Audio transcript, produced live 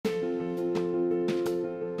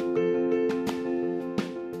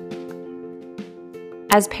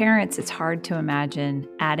As parents, it's hard to imagine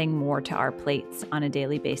adding more to our plates on a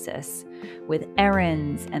daily basis with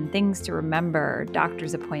errands and things to remember,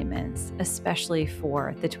 doctor's appointments, especially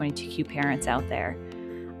for the 22Q parents out there.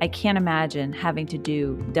 I can't imagine having to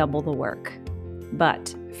do double the work.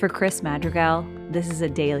 But for Criss Madrigal, this is a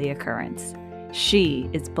daily occurrence. She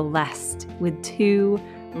is blessed with two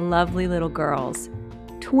lovely little girls,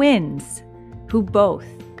 twins, who both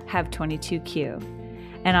have 22Q.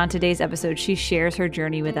 And on today's episode, she shares her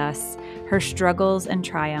journey with us, her struggles and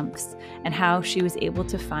triumphs, and how she was able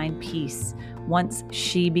to find peace once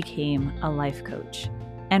she became a life coach,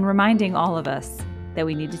 and reminding all of us that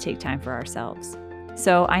we need to take time for ourselves.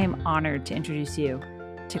 So I am honored to introduce you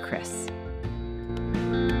to Criss.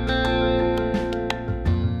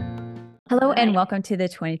 Hello and welcome to the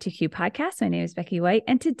 22Q podcast. My name is Becky White,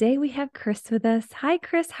 and today we have Criss with us. Hi,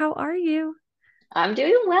 Criss. How are you? I'm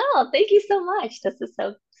doing well. Thank you so much. This is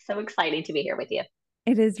so exciting to be here with you.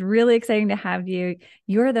 It is really exciting to have you.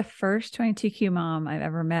 You're the first 22Q mom I've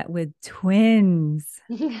ever met with twins.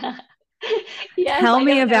 Yes, Tell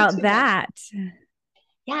me about that.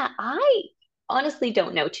 Yeah, I honestly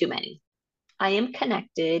don't know too many. I am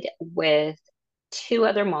connected with two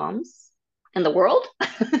other moms in the world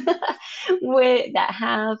that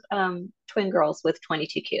have twin girls with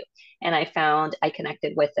 22Q. And I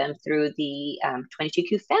connected with them through the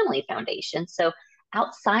 22Q Family Foundation. So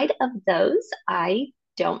outside of those, I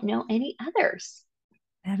don't know any others.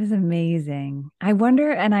 That is amazing. I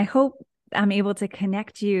wonder, and I hope I'm able to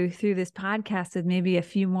connect you through this podcast with maybe a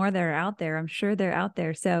few more that are out there. I'm sure they're out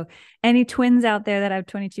there. So any twins out there that have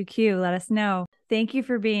 22Q, let us know. Thank you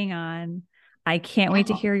for being on. I can't wait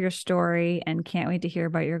to hear your story and can't wait to hear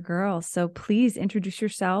about your girls. So please introduce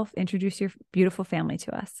yourself, introduce your beautiful family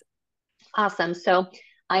to us. Awesome. So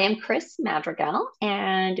I am Criss Madrigal,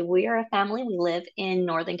 and we are a family. We live in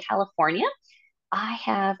Northern California. I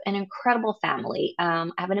have an incredible family.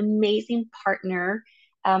 I have an amazing partner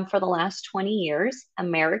for the last 20 years,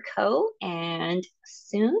 Americo, and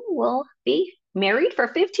soon we'll be married for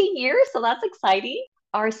 15 years. So that's exciting.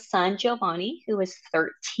 Our son, Giovanni, who is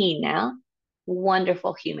 13 now,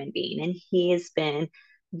 wonderful human being. And he has been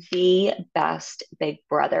the best big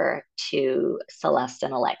brother to Celeste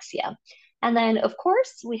and Alexia. And then, of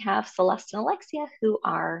course, we have Celeste and Alexia, who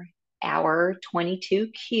are our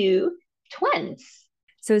 22Q twins.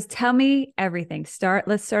 So tell me everything.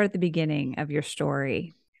 Let's start at the beginning of your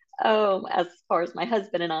story. Oh, as far as my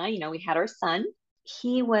husband and I, we had our son.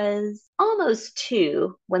 He was almost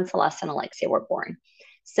 2 when Celeste and Alexia were born.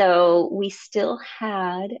 So we still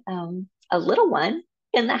had a little one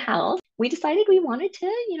in the house. We decided we wanted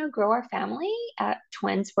to, grow our family.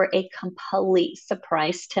 Twins were a complete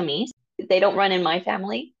surprise to me. They don't run in my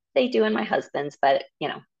family. They do in my husband's, but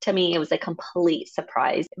to me, it was a complete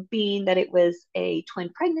surprise. Being that it was a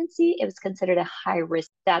twin pregnancy, it was considered a high risk.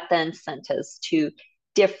 That then sent us to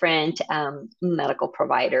different medical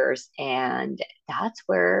providers, and that's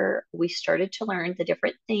where we started to learn the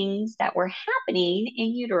different things that were happening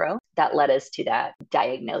in utero that led us to that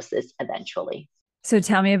diagnosis eventually. So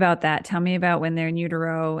tell me about that. Tell me about when they're in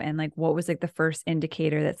utero and what was the first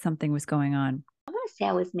indicator that something was going on. I want to say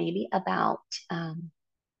I was maybe about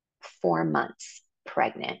 4 months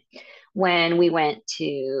pregnant when we went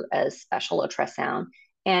to a special ultrasound.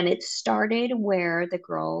 And it started where the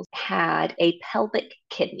girls had a pelvic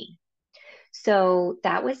kidney. So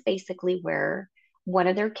that was basically where one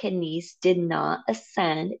of their kidneys did not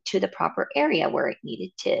ascend to the proper area where it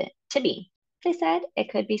needed to be. They said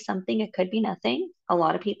it could be something, it could be nothing. A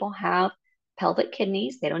lot of people have pelvic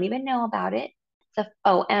kidneys, they don't even know about it.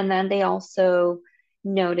 And then they also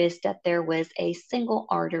noticed that there was a single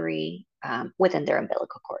artery within their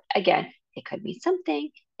umbilical cord. Again, it could be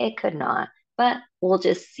something, it could not, but we'll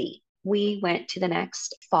just see. We went to the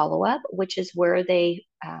next follow-up, which is where they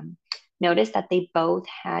noticed that they both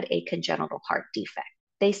had a congenital heart defect.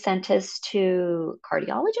 They sent us to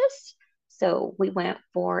cardiologists, so we went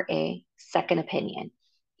for a second opinion.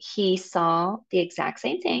 He saw the exact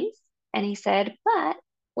same things, and he said, but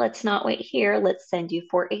let's not wait here. Let's send you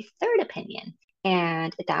for a third opinion.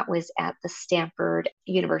 And that was at the Stanford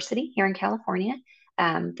University here in California,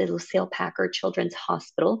 the Lucille Packard Children's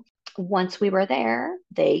Hospital. Once we were there,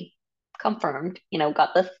 they confirmed,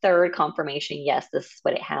 got the third confirmation. Yes, this is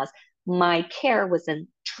what it has. My care was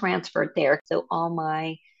transferred there. So all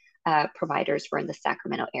my providers were in the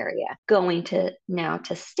Sacramento area. Going to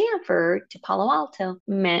Stanford, to Palo Alto,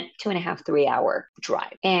 meant 2.5, 3 hour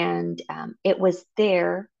drive. And it was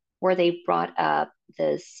there where they brought up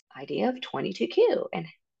this idea of 22Q. And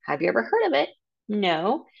have you ever heard of it?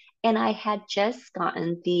 No. And I had just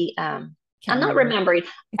gotten the Can't I'm not remember. remembering. I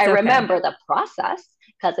It's okay. remember the process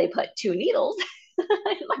because they put two needles in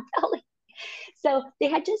my belly. So they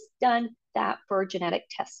had just done that for genetic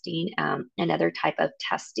testing, another type of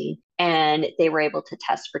testing, and they were able to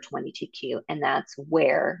test for 22q. And that's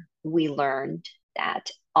where we learned that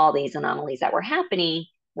all these anomalies that were happening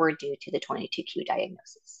were due to the 22q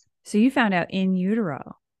diagnosis. So you found out in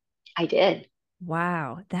utero. I did.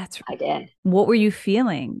 Wow. I did. What were you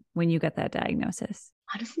feeling when you got that diagnosis?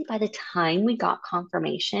 Honestly, by the time we got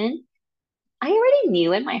confirmation, I already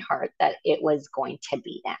knew in my heart that it was going to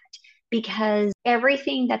be that because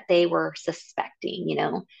everything that they were suspecting,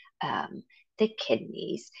 um, the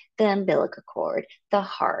kidneys, the umbilical cord, the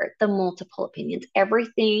heart, the multiple opinions,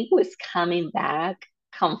 everything was coming back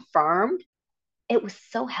confirmed. It was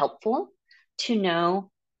so helpful to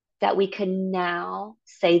know that we could now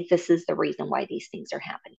say this is the reason why these things are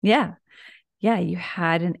happening. Yeah. Yeah. You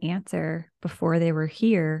had an answer before they were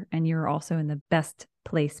here, and you were also in the best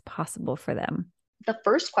place possible for them. The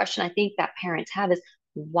first question I think that parents have is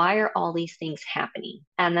why are all these things happening?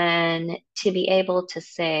 And then to be able to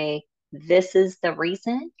say, this is the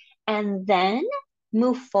reason, and then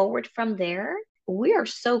move forward from there. We are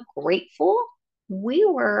so grateful. We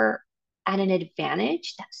were at an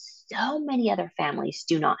advantage that so many other families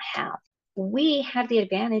do not have. We had the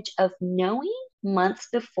advantage of knowing months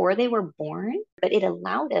before they were born, but it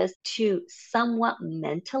allowed us to somewhat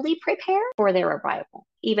mentally prepare for their arrival,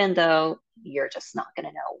 even though you're just not going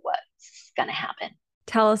to know what's going to happen.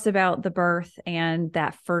 Tell us about the birth and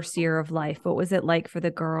that first year of life. What was it like for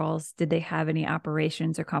the girls? Did they have any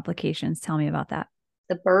operations or complications? Tell me about that.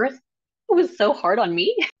 The birth was so hard on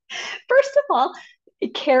me. First of all,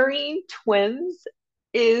 carrying twins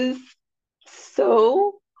is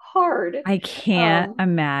so hard. I can't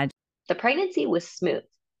imagine. The pregnancy was smooth,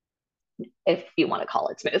 if you want to call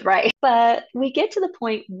it smooth, right? But we get to the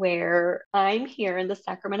point where I'm here in the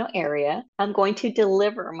Sacramento area. I'm going to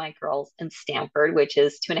deliver my girls in Stanford, which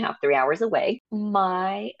is 2.5, 3 hours away.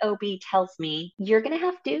 My OB tells me, you're going to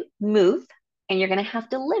have to move and you're going to have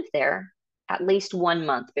to live there at least 1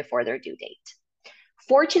 month before their due date.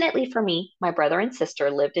 Fortunately for me, my brother and sister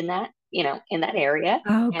lived in that, in that area,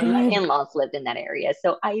 Oh, and my good. in-laws lived in that area.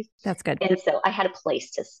 That's good. And so I had a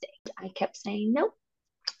place to stay. I kept saying, nope,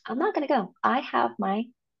 I'm not going to go. I have my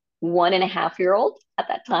 1.5-year-old at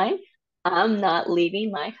that time. I'm not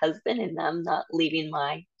leaving my husband and I'm not leaving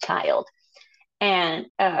my child. And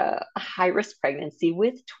a high risk pregnancy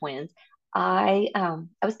with twins. I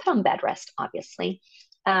was put on bed rest, obviously.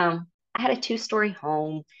 I had a 2-story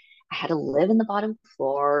home. I had to live in the bottom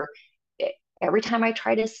floor. Every time I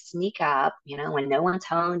try to sneak up, when no one's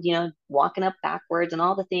home, walking up backwards and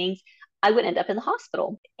all the things, I would end up in the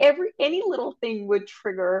hospital. Any little thing would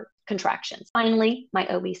trigger contractions. Finally, my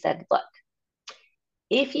OB said, look,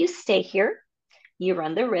 if you stay here, you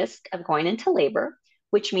run the risk of going into labor,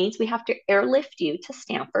 which means we have to airlift you to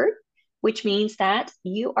Stanford, which means that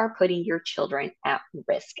you are putting your children at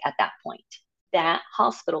risk at that point. That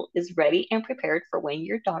hospital is ready and prepared for when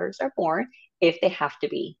your daughters are born if they have to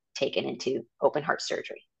be taken into open heart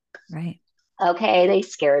surgery. Right. Okay, they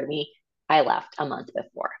scared me. I left a month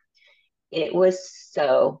before. It was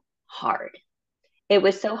so hard. It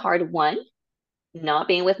was so hard, one, not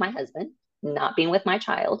being with my husband, not being with my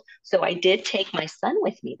child. So I did take my son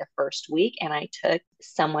with me the first week and I took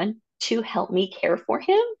someone to help me care for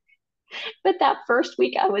him. But that first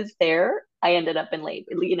week I was there, I ended up in labor,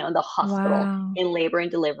 in the hospital Wow. in labor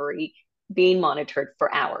and delivery, being monitored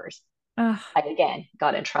for hours. Oh, I again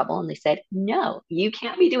got in trouble and they said, no, you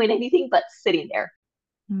can't be doing anything but sitting there.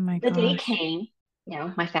 my The day gosh. came,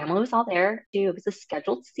 my family was all there. It was a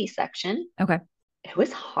scheduled C-section. Okay. It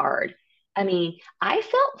was hard. I mean, I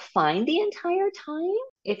felt fine the entire time.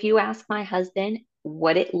 If you ask my husband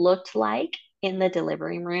what it looked like in the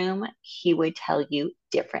delivery room, he would tell you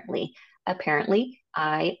differently. Apparently,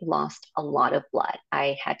 I lost a lot of blood.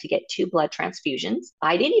 I had to get 2 blood transfusions.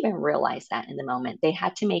 I didn't even realize that in the moment. They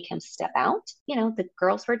had to make him step out. The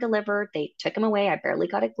girls were delivered. They took him away. I barely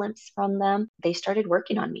got a glimpse from them. They started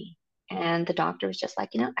working on me. And the doctor was just like,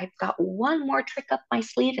 I've got one more trick up my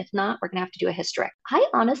sleeve. If not, we're going to have to do a hysterectomy. I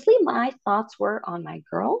honestly, my thoughts were on my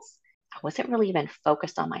girls. I wasn't really even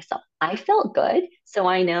focused on myself. I felt good. So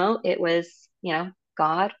I know it was,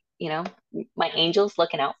 God, my angels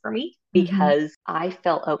looking out for me Mm-hmm. because I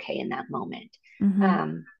felt okay in that moment. Mm-hmm.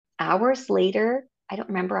 Um, Hours later, I don't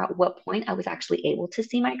remember at what point I was actually able to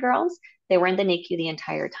see my girls. They were in the NICU the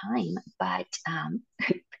entire time, but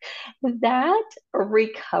that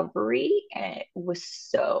recovery was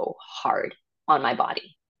so hard on my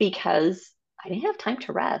body because I didn't have time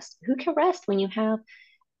to rest. Who can rest when you have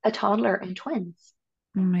a toddler and twins?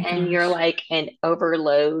 Oh my And you're gosh. like in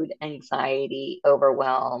overload, anxiety,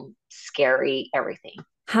 overwhelm, scary, everything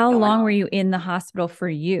How going long were on. you in the hospital for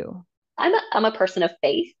you? I'm a person of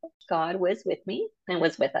faith. God was with me and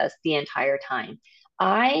was with us the entire time.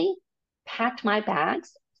 I packed my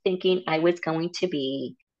bags thinking I was going to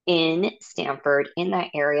be in Stanford in that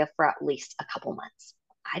area for at least a couple months.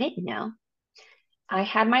 I didn't know. I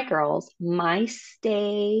had my girls. My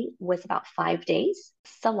stay was about 5 days.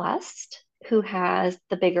 Celeste, who has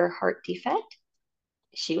the bigger heart defect,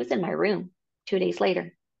 she was in my room 2 days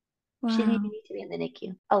later. She didn't even Wow. need to be in the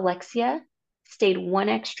NICU. Alexia stayed one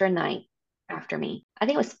extra night after me. I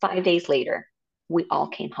think it was 5 days later. We all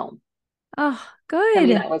came home. Oh, I mean,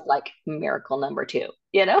 good. that was like miracle number two,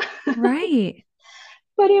 you know? Right.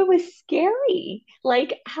 But it was scary.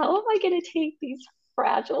 Like, how am I going to take these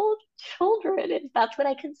fragile children? And that's what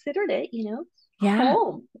I considered it, Yeah.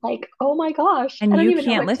 home. Like, oh my gosh, I And don't you even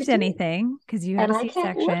know can't what to lift do. anything because you had And a I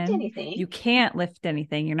can't lift C-section. You anything. can't lift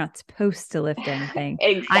anything. You're not supposed to lift anything.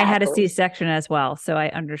 I had a Exactly. C-section as well, so I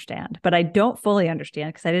understand, but I don't fully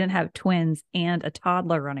understand because I didn't have twins and a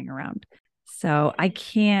toddler running around. So I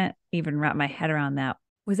can't even wrap my head around that.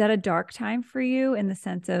 Was that a dark time for you in the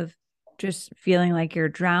sense of just feeling like you're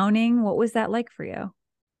drowning? What was that like for you?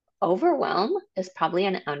 Overwhelm is probably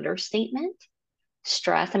an understatement.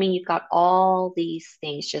 Stress, I mean, you've got all these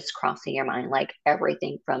things just crossing your mind, like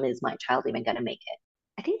everything from is my child even going to make it?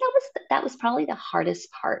 I think that was probably the hardest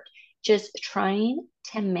part, just trying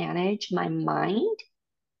to manage my mind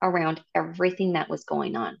around everything that was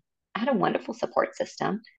going on. I had a wonderful support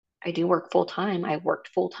system. I do work full time. I worked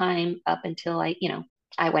full time up until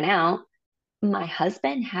I went out. My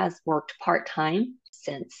husband has worked part time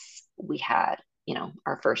since we had,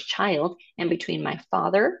 our first child. And between my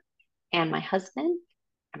father and my husband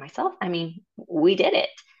and myself, I mean, we did it.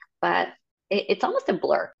 But it's almost a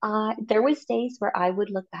blur. There was days where I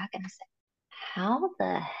would look back and I said, how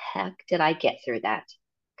the heck did I get through that?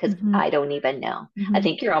 Because Hmm. I don't even know. I Hmm.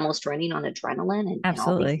 think you're almost running on adrenaline and all these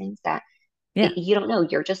Absolutely. things that Yeah. you don't know.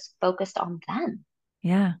 You're just focused on them.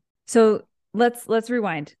 Yeah. So let's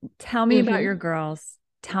rewind. Tell me about your Hmm. girls.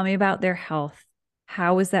 Tell me about their health.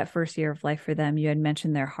 How was that first year of life for them? You had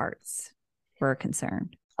mentioned their hearts were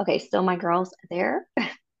concerned. Okay, so my girls, they're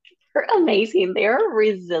amazing. They're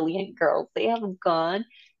resilient girls. They have gone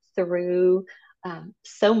through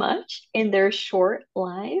so much in their short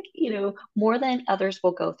life, more than others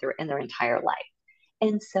will go through in their entire life.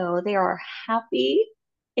 And so they are happy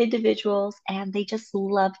individuals and they just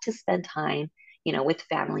love to spend time, with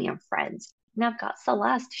family and friends. And I've got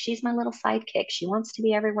Celeste. She's my little sidekick. She wants to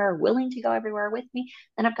be everywhere, willing to go everywhere with me.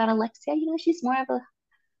 Then I've got Alexia. She's more of a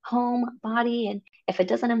home body. And if it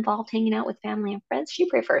doesn't involve hanging out with family and friends, she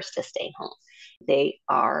prefers to stay home. They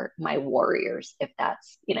are my warriors, if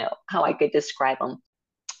that's, how I could describe them.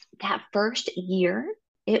 That first year,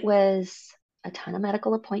 it was a ton of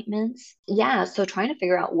medical appointments. Yeah, so trying to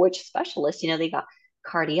figure out which specialist, they got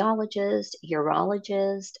cardiologist,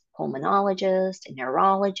 urologist, pulmonologist,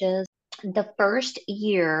 neurologist. The first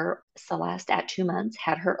year, Celeste at 2 months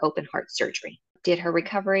had her open heart surgery. Did her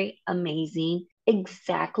recovery amazing.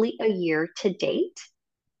 Exactly a year to date,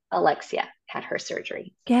 Alexia had her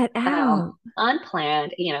surgery. Get out.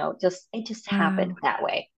 Unplanned, just it just happened Wow. that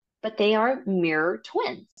way. But they are mirror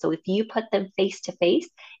twins. So if you put them face to face,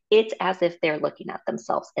 it's as if they're looking at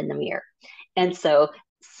themselves in the mirror. And so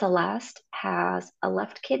Celeste has a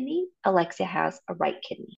left kidney, Alexia has a right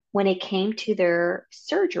kidney. When it came to their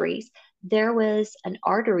surgeries, there was an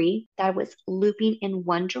artery that was looping in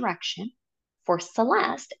one direction for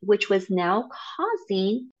Celeste, which was now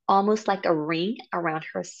causing almost like a ring around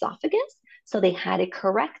her esophagus. So they had to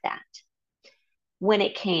correct that. When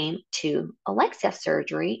it came to Alexia's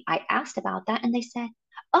surgery, I asked about that and they said,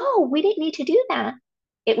 oh, we didn't need to do that.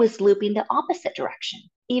 It was looping the opposite direction.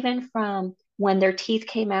 Even from when their teeth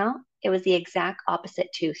came out, it was the exact opposite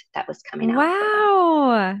tooth that was coming out for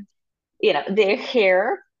them. Wow. Their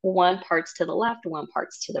hair, one part's to the left, one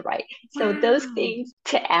part's to the right. So those Wow. things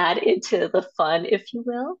to add into the fun, if you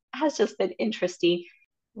will, has just been interesting.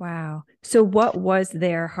 Wow. So what was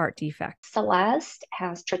their heart defect? Celeste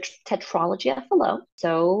has tetralogy FLO,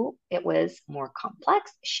 so it was more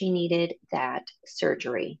complex. She needed that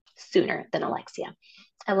surgery sooner than Alexia.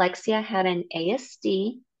 Alexia had an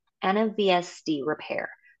ASD and a VSD repair,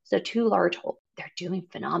 so two large holes. They're doing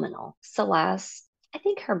phenomenal. Celeste, I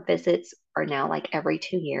think her visits are now like every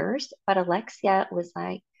 2 years, but Alexia was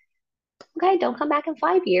like, okay, don't come back in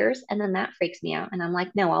 5 years. And then that freaks me out. And I'm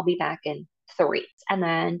like, no, I'll be back in three. And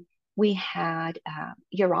then we had a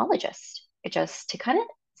urologist just to kind of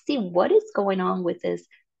see what is going on with this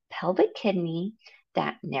pelvic kidney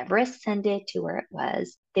that never ascended to where it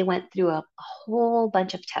was. They went through a whole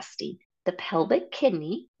bunch of testing. The pelvic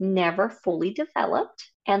kidney never fully developed,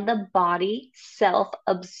 and the body self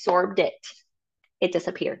absorbed it. It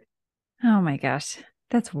disappeared. Oh my gosh.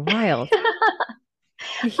 That's wild. I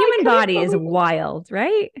The human couldn't body is believe it. wild,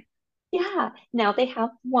 right? Yeah. Now they have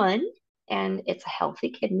one, and it's a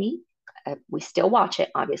healthy kidney. We still watch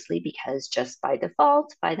it, obviously, because just by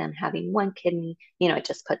default, by them having one kidney, it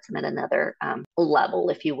just puts them at another level,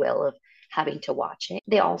 if you will, of having to watch it.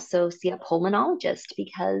 They also see a pulmonologist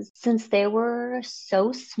because since they were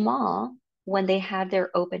so small, when they had their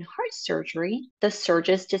open heart surgery, the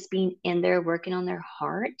surgeons just being in there working on their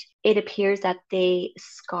heart, it appears that they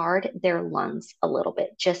scarred their lungs a little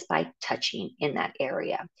bit just by touching in that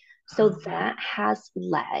area. So Oh, wow. that has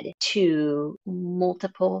led to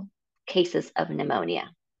multiple cases of pneumonia.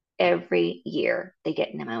 Every year they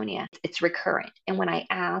get pneumonia. It's recurrent. And when I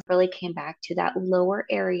asked, really came back to that lower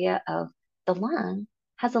area of the lung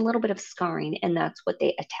has a little bit of scarring, and that's what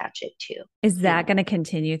they attach it to. Is that going to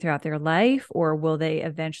continue throughout their life, or will they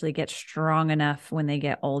eventually get strong enough when they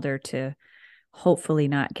get older to hopefully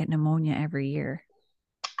not get pneumonia every year?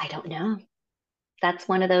 I don't know. That's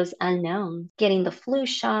one of those unknowns. Getting the flu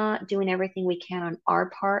shot, doing everything we can on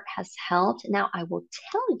our part has helped. Now, I will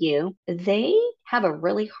tell you, they have a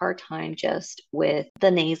really hard time just with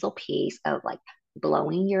the nasal piece of like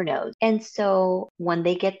blowing your nose. And so when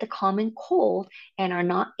they get the common cold and are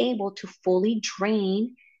not able to fully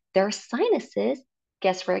drain their sinuses,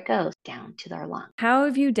 guess where it goes? Down to their lungs. How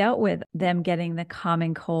have you dealt with them getting the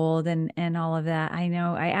common cold and all of that? I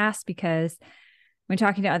know I asked because when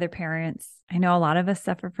talking to other parents, I know a lot of us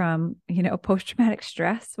suffer from, post-traumatic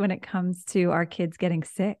stress when it comes to our kids getting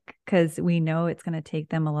sick because we know it's going to take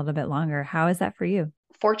them a little bit longer. How is that for you?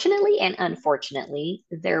 Fortunately and unfortunately,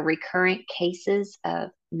 their recurrent cases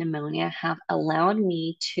of pneumonia have allowed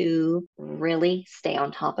me to really stay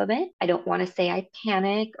on top of it. I don't want to say I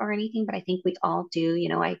panic or anything, but I think we all do.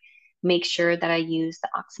 I make sure that I use the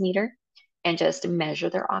oximeter and just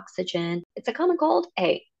measure their oxygen. It's a common cold.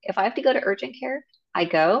 Hey, if I have to go to urgent care, I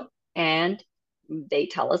go and they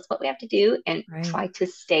tell us what we have to do and Right. try to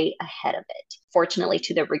stay ahead of it. Fortunately,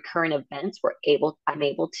 to the recurrent events, I'm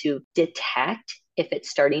able to detect if it's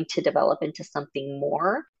starting to develop into something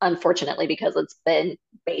more, unfortunately, because it's been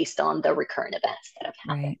based on the recurrent events that have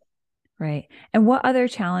happened. Right. Right. And what other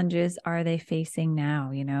challenges are they facing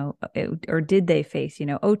now, or did they face,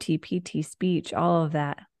 OT, PT, speech, all of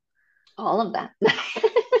that? All of that.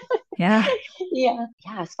 Yeah. Yeah.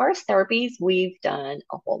 Yeah. As far as therapies, we've done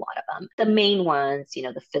a whole lot of them. The main ones,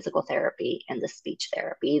 the physical therapy and the speech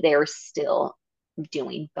therapy, they're still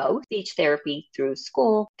doing both speech therapy through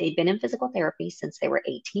school. They've been in physical therapy since they were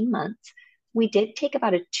 18 months. We did take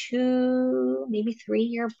about a 2, maybe 3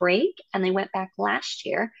 year break, and they went back last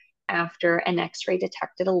year after an x ray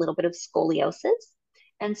detected a little bit of scoliosis.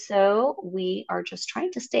 And so we are just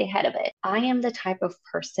trying to stay ahead of it. I am the type of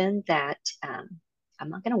person that I'm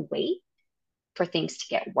not going to wait for things to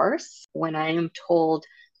get worse. When I am told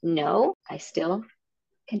no, I still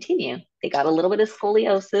continue. They got a little bit of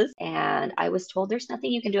scoliosis, and I was told there's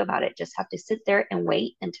nothing you can do about it. Just have to sit there and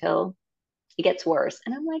wait until it gets worse.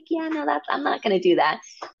 And I'm like, yeah, no, I'm not going to do that.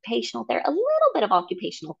 Occupational therapy, a little bit of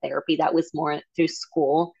occupational therapy that was more through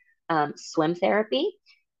school, swim therapy,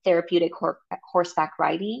 therapeutic horseback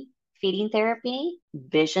riding, feeding therapy,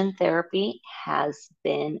 vision therapy has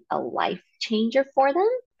been a life changer for them.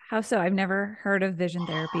 How so? I've never heard of vision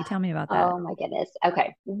therapy. Tell me about that. Oh my goodness.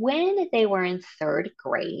 Okay. When they were in third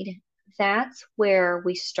grade, that's where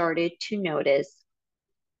we started to notice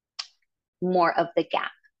more of the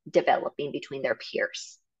gap developing between their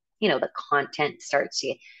peers. The content starts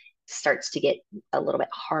to get a little bit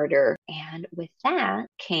harder. And with that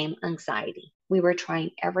came anxiety. We were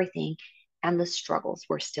trying everything and the struggles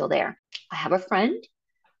were still there. I have a friend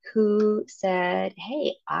who said,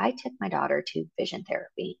 hey, I took my daughter to vision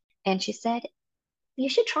therapy. And she said, you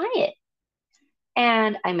should try it.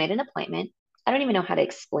 And I made an appointment. I don't even know how to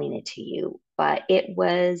explain it to you, but it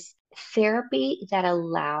was therapy that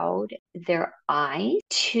allowed their eyes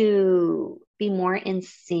to be more in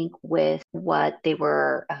sync with what they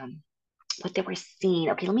were seeing.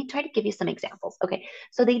 Okay, let me try to give you some examples. Okay,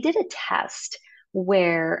 so they did a test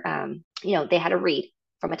where they had to read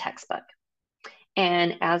from a textbook,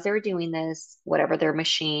 and as they're doing this, whatever their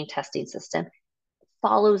machine testing system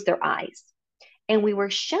follows their eyes, and we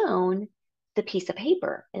were shown the piece of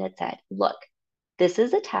paper and it said, look, this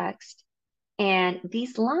is a text and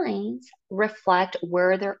these lines reflect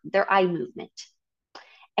where their eye movement.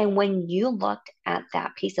 And when you looked at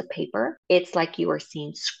that piece of paper, it's like you were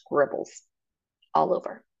seeing scribbles all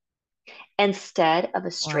over. instead of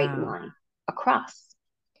a straight Wow. line across.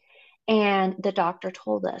 And the doctor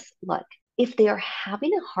told us, look, if they are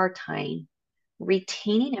having a hard time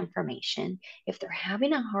retaining information, if they're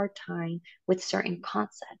having a hard time with certain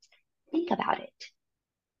concepts, think about it.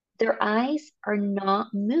 Their eyes are not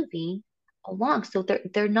moving along. So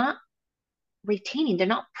they're not retaining, they're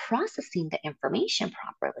not processing the information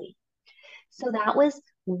properly. So that was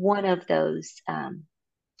one of those,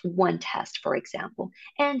 one test, for example.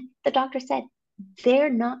 And the doctor said they're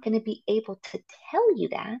not going to be able to tell you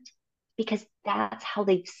that because that's how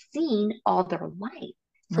they've seen all their life.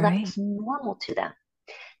 So Right. that's normal to them.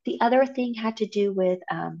 The other thing had to do with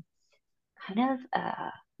kind of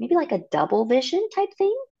maybe like a double vision type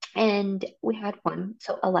thing. And we had one,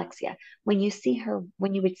 so Alexia, when you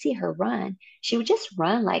would see her run, she would just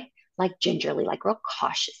run like gingerly, like real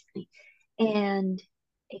cautiously. And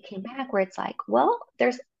it came back where it's like, well,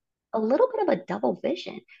 there's a little bit of a double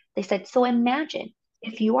vision. They said, so imagine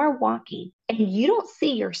if you are walking and you don't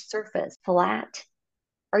see your surface flat,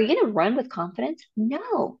 are you going to run with confidence?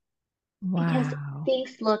 No, because Wow.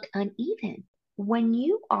 things look uneven. When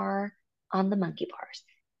you are on the monkey bars,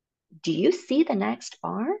 do you see the next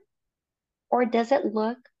bar or does it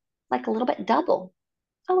look like a little bit double?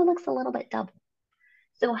 Oh, it looks a little bit double.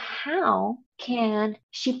 So, how can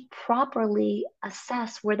she properly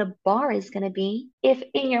assess where the bar is going to be if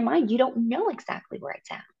in your mind you don't know exactly where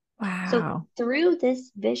it's at? So, Wow. through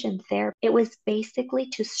this vision therapy, it was basically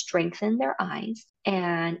to strengthen their eyes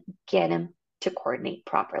and get them to coordinate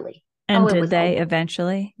properly. Oh, And it did was a they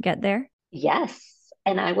eventually get there? yes.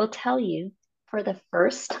 And I will tell you, for the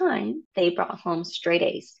first time, they brought home straight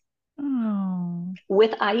A's Oh,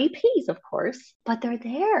 with IEPs, of course, but they're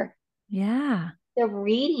there. yeah. They're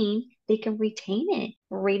reading, they can retain it.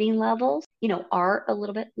 Reading levels, are a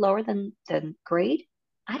little bit lower than grade.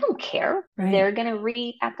 I don't care. Right. They're gonna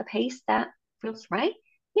read at the pace that feels right.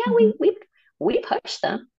 Yeah, Hmm. we push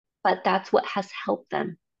them, but that's what has helped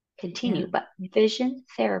them Yeah. continue. But vision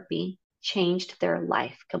therapy changed their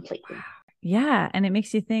life completely. Yeah. And it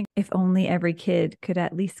makes you think if only every kid could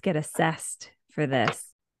at least get assessed for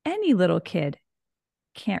this. Any little kid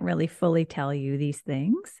can't really fully tell you these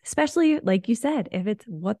things, especially like you said, if it's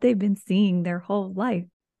what they've been seeing their whole life,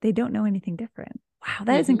 they don't know anything different. Wow,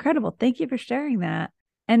 that is Mhm. incredible. Thank you for sharing that.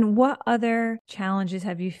 And what other challenges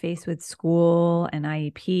have you faced with school and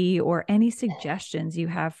IEP or any suggestions you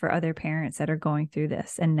have for other parents that are going through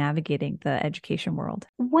this and navigating the education world?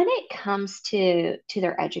 When it comes to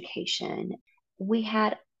their education, we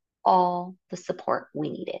had all the support we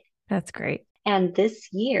needed. That's great. And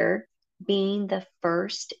this year, being the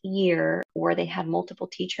first year where they had multiple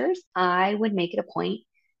teachers, I would make it a point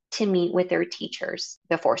to meet with their teachers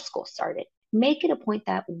before school started. Make it a point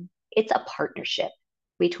that it's a partnership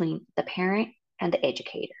between the parent and the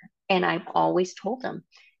educator. And I've always told them,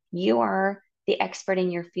 you are the expert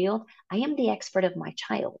in your field. I am the expert of my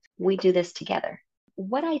child. We do this together.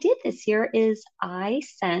 What I did this year is I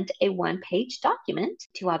sent a one-page document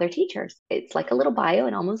to other teachers. It's like a little bio.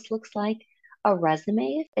 It almost looks like a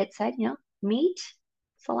resume. It said, meet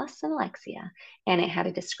Celeste and Alexia. And it had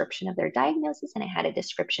a description of their diagnosis and it had a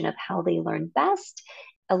description of how they learn best,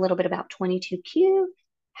 a little bit about 22Q,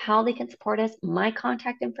 how they can support us, my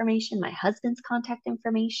contact information, my husband's contact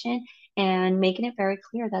information, and making it very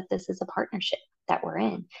clear that this is a partnership that we're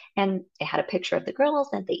in. And it had a picture of the girls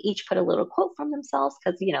and they each put a little quote from themselves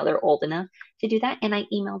because, they're old enough to do that. And I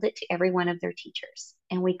emailed it to every one of their teachers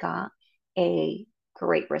and we got a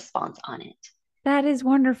great response on it. That is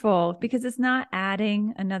wonderful because it's not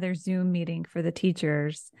adding another Zoom meeting for the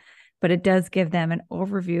teachers, but it does give them an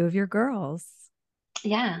overview of your girls.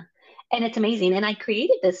 Yeah. And it's amazing. And I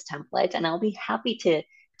created this template and I'll be happy to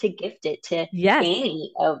gift it to Yes,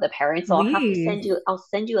 any of the parents. So please. I'll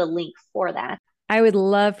send you a link for that. I would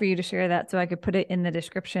love for you to share that so I could put it in the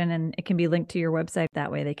description and it can be linked to your website.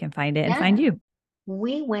 That way they can find it and find Yeah. you.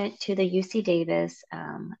 We went to the UC Davis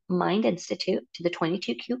Mind Institute to the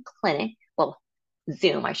 22Q clinic. Well,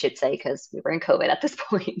 Zoom, I should say, because we were in COVID at this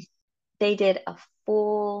point. They did a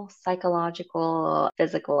full psychological,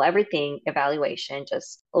 physical, everything evaluation,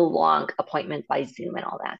 just a long appointment by Zoom and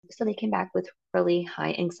all that. So they came back with really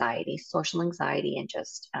high anxiety, social anxiety, and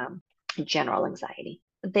just general anxiety.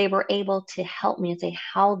 They were able to help me and say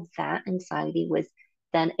how that anxiety was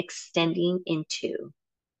then extending into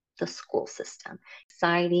the school system.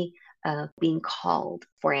 Anxiety of being called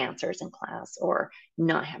for answers in class or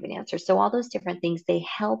not having answers. So, all those different things, they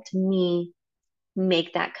helped me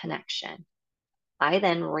make that connection. I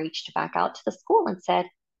then reached back out to the school and said,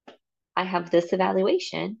 I have this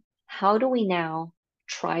evaluation. How do we now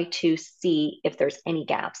try to see if there's any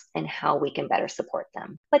gaps and how we can better support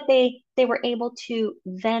them. But they were able to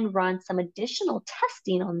then run some additional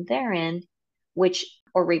testing on their end, which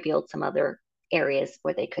or revealed some other areas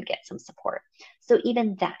where they could get some support. So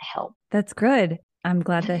even that helped. That's good. I'm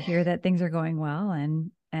glad to hear that things are going well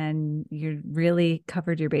and you really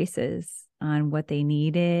covered your bases on what they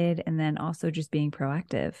needed and then also just being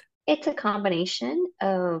proactive. It's a combination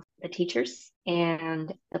of the teachers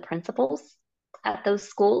and the principals at those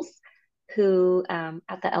schools who,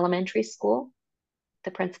 at the elementary school,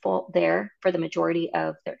 the principal there for the majority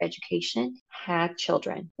of their education had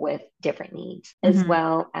children with different needs, as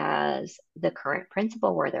well as the current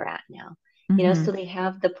principal where they're at now. So they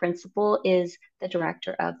have the principal is the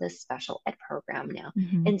director of the special ed program now.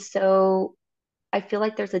 And so I feel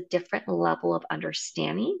like there's a different level of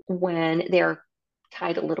understanding when they're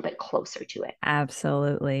tied a little bit closer to it.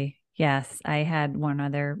 Absolutely. Yes. I had one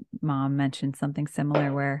other mom mention something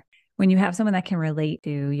similar where when you have someone that can relate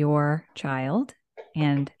to your child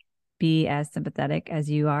and be as sympathetic as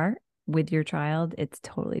you are with your child, it's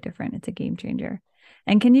totally different. It's a game changer.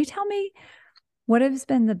 And can you tell me what has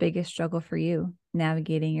been the biggest struggle for you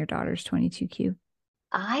navigating your daughter's 22Q?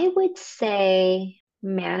 I would say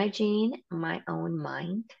managing my own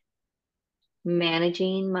mind,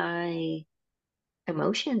 managing my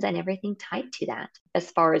emotions and everything tied to that, as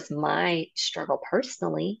far as my struggle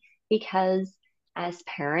personally, because as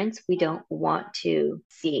parents, we don't want to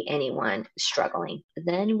see anyone struggling.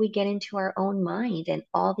 Then we get into our own mind and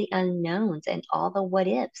all the unknowns and all the what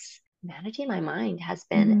ifs. Managing my mind has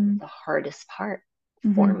been the hardest part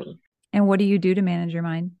for me. And what do you do to manage your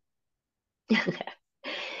mind?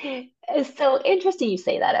 It's so interesting you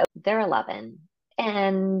say that. They're 11.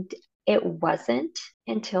 And it wasn't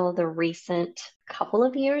until the recent couple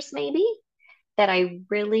of years, maybe, that I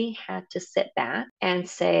really had to sit back and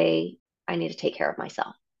say, I need to take care of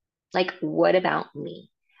myself. Like, what about me?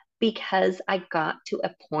 Because I got to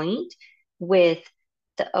a point with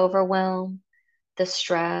the overwhelm, the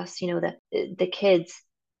stress, the kids,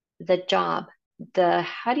 the job, the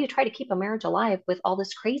how do you try to keep a marriage alive with all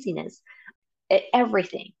this craziness,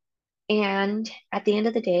 everything. And at the end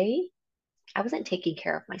of the day, I wasn't taking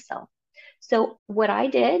care of myself. So, what I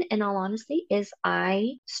did, in all honesty, is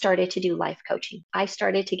I started to do life coaching. I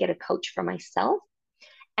started to get a coach for myself.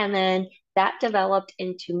 And then that developed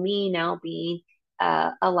into me now being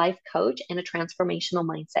a life coach and a transformational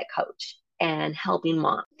mindset coach and helping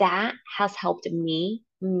mom. That has helped me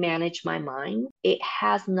manage my mind. It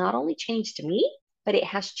has not only changed me, but it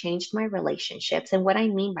has changed my relationships. And what I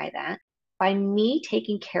mean by that, by me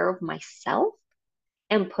taking care of myself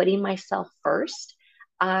and putting myself first,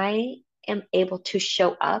 I am able to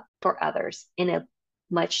show up for others in a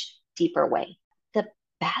much deeper way. The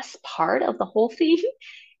best part of the whole thing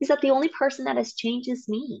is that the only person that has changed is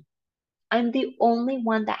me. I'm the only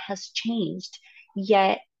one that has changed,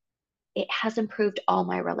 yet it has improved all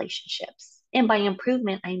my relationships. And by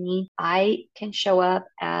improvement, I mean I can show up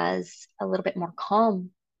as a little bit more calm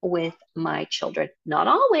with my children. Not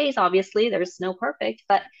always, obviously, there's no perfect,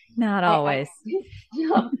 but not always.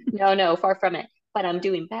 No, far from it. But I'm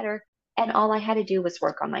doing better. And all I had to do was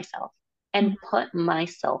work on myself and put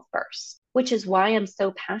myself first, which is why I'm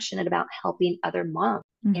so passionate about helping other moms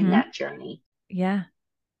in that journey. Yeah.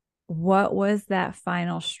 What was that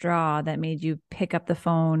final straw that made you pick up the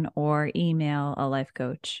phone or email a life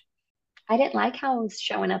coach? I didn't like how I was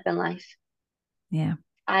showing up in life. Yeah.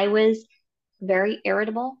 I was very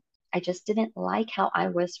irritable. I just didn't like how I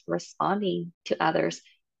was responding to others,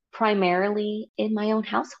 primarily in my own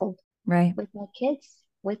household, right, with my kids,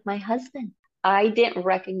 with my husband. I didn't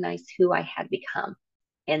recognize who I had become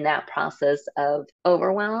in that process of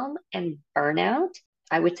overwhelm and burnout.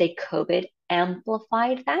 I would say COVID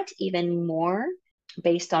amplified that even more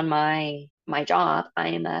based on my job. I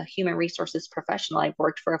am a human resources professional. I've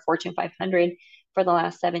worked for a Fortune 500 for the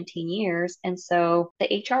last 17 years. And so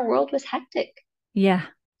the HR world was hectic. Yeah.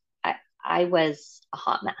 I was a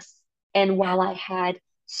hot mess. And while I had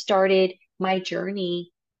started my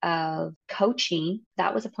journey of coaching,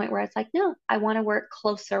 that was a point where I was like, no, I want to work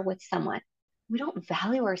closer with someone. We don't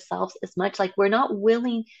value ourselves as much. Like, we're not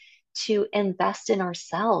willing to invest in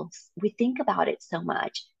ourselves. We think about it so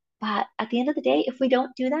much. But at the end of the day, if we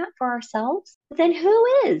don't do that for ourselves, then who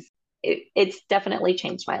is? It's definitely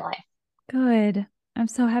changed my life. Good. I'm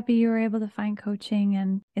so happy you were able to find coaching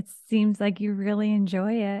and it seems like you really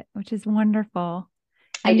enjoy it, which is wonderful.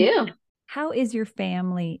 I do. How is your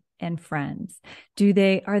family and friends?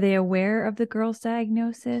 Are they aware of the girl's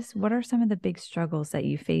diagnosis? What are some of the big struggles that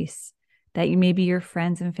you face that maybe your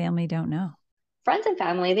friends and family don't know? Friends and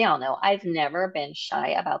family, they all know. I've never been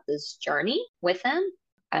shy about this journey with them.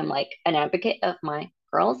 I'm like an advocate of my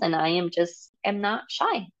girls, and am not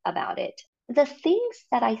shy about it. The things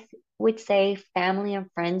that would say family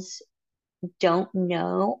and friends don't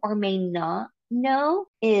know or may not know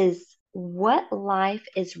is what life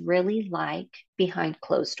is really like behind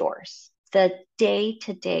closed doors. The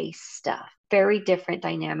day-to-day stuff, very different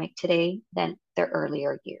dynamic today than the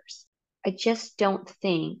earlier years. I just don't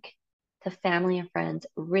think the family and friends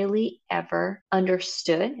really ever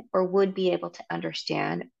understood or would be able to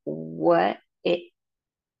understand what it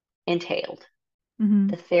entailed.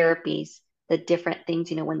 The therapies, the different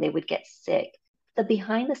things, when they would get sick, the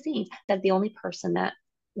behind the scenes, that the only person that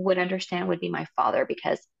would understand would be my father,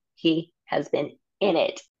 because he has been in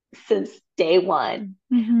it since day one.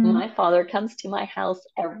 My father comes to my house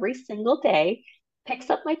every single day,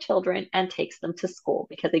 picks up my children, and takes them to school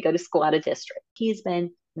because they go to school out of district. He's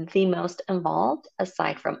been the most involved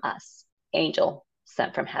aside from us. Angel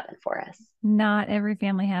sent from heaven for us. Not every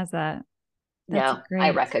family has that. That's No, great.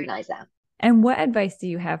 I recognize that. And what advice do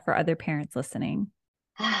you have for other parents listening?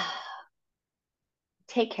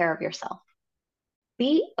 Take care of yourself.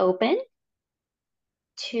 Be open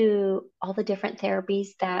to all the different therapies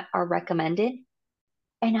that are recommended.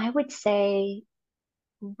 And I would say,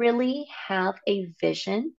 really have a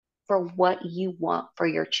vision for what you want for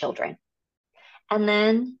your children. And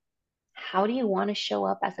then, how do you want to show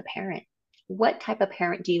up as a parent? What type of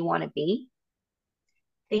parent do you want to be?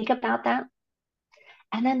 Think about that.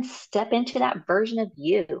 And then step into that version of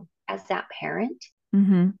you as that parent.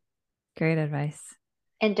 Great advice.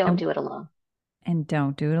 And don't do it alone. And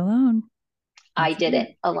don't do it alone. I did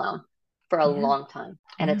it alone for a long time,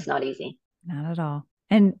 and it's not easy. Not at all.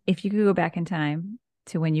 And if you could go back in time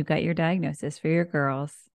to when you got your diagnosis for your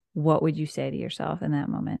girls, what would you say to yourself in that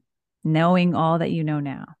moment, knowing all that you know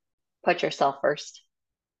now? Put yourself first.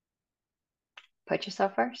 Put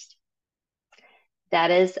yourself first.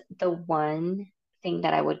 That is the one thing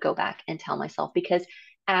that I would go back and tell myself, because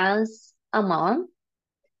as a mom,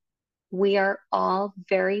 we are all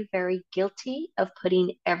very, very guilty of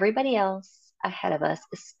putting everybody else ahead of us,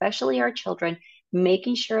 especially our children,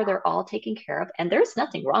 making sure they're all taken care of. And there's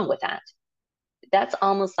nothing wrong with that. That's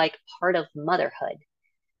almost like part of motherhood.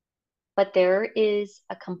 But there is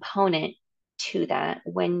a component to that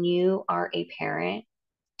when you are a parent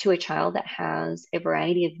to a child that has a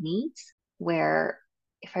variety of needs, where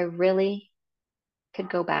if I really could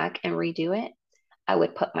go back and redo it, I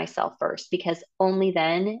would put myself first, because only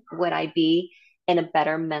then would I be in a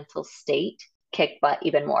better mental state, kick butt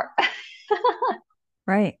even more.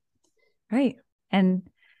 Right. And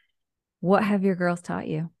what have your girls taught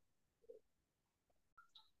you?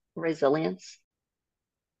 Resilience.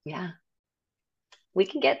 Yeah. We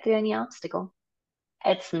can get through any obstacle.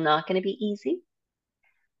 It's not going to be easy.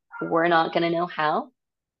 We're not going to know how,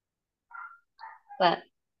 but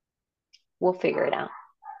we'll figure it out.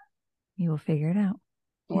 You will figure it out.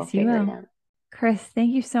 We'll figure it out. Criss,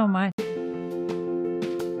 thank you so much.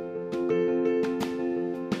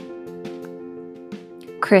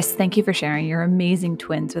 Criss, thank you for sharing your amazing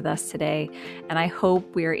twins with us today. And I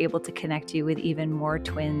hope we are able to connect you with even more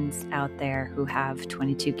twins out there who have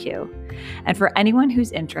 22q. And for anyone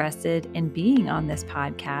who's interested in being on this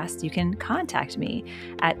podcast, you can contact me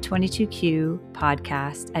at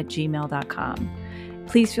 22qpodcast@gmail.com.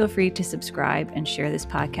 Please feel free to subscribe and share this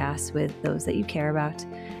podcast with those that you care about.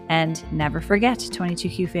 And never forget,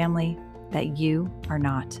 22q family, that you are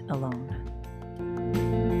not alone.